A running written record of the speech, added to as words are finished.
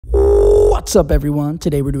What's up, everyone?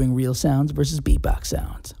 Today we're doing real sounds versus beatbox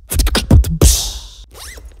sounds.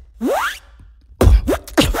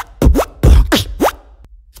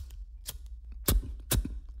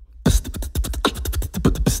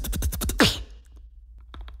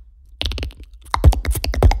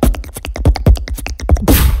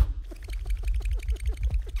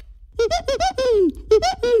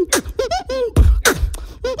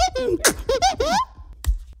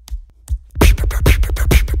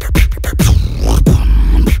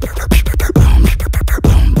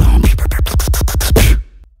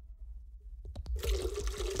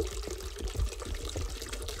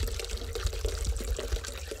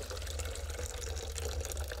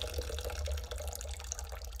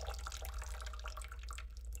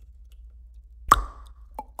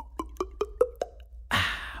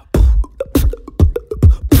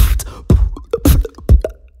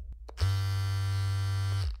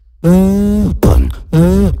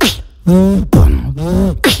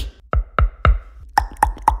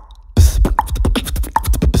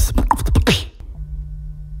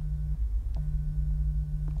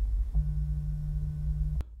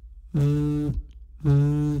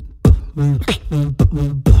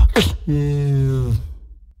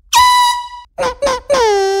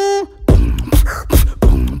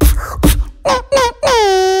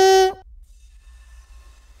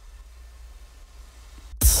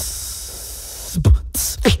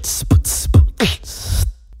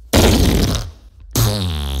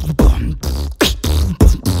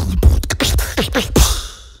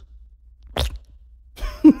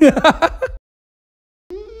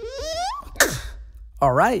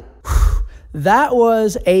 All right, that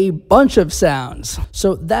was a bunch of sounds.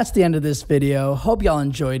 So that's the end of this video. Hope y'all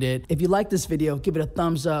enjoyed it. If you like this video, give it a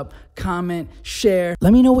thumbs up, comment, share.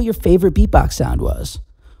 Let me know what your favorite beatbox sound was,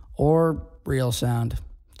 or real sound.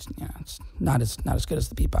 It's not as good as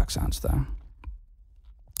the beatbox sounds though.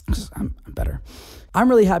 I'm better. I'm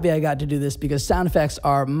really happy I got to do this because sound effects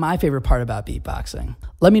are my favorite part about beatboxing.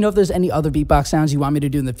 Let me know if there's any other beatbox sounds you want me to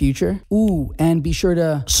do in the future. Ooh, and be sure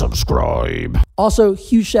to subscribe. Also,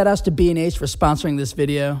 huge shout outs to B&H for sponsoring this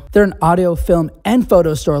video. They're an audio, film, and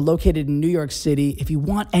photo store located in New York City. If you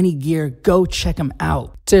want any gear, go check them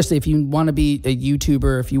out. Seriously, if you want to be a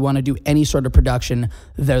YouTuber, if you want to do any sort of production,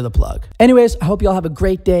 they're the plug. Anyways, I hope y'all have a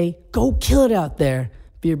great day. Go kill it out there.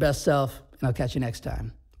 Be your best self, and I'll catch you next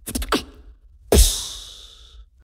time.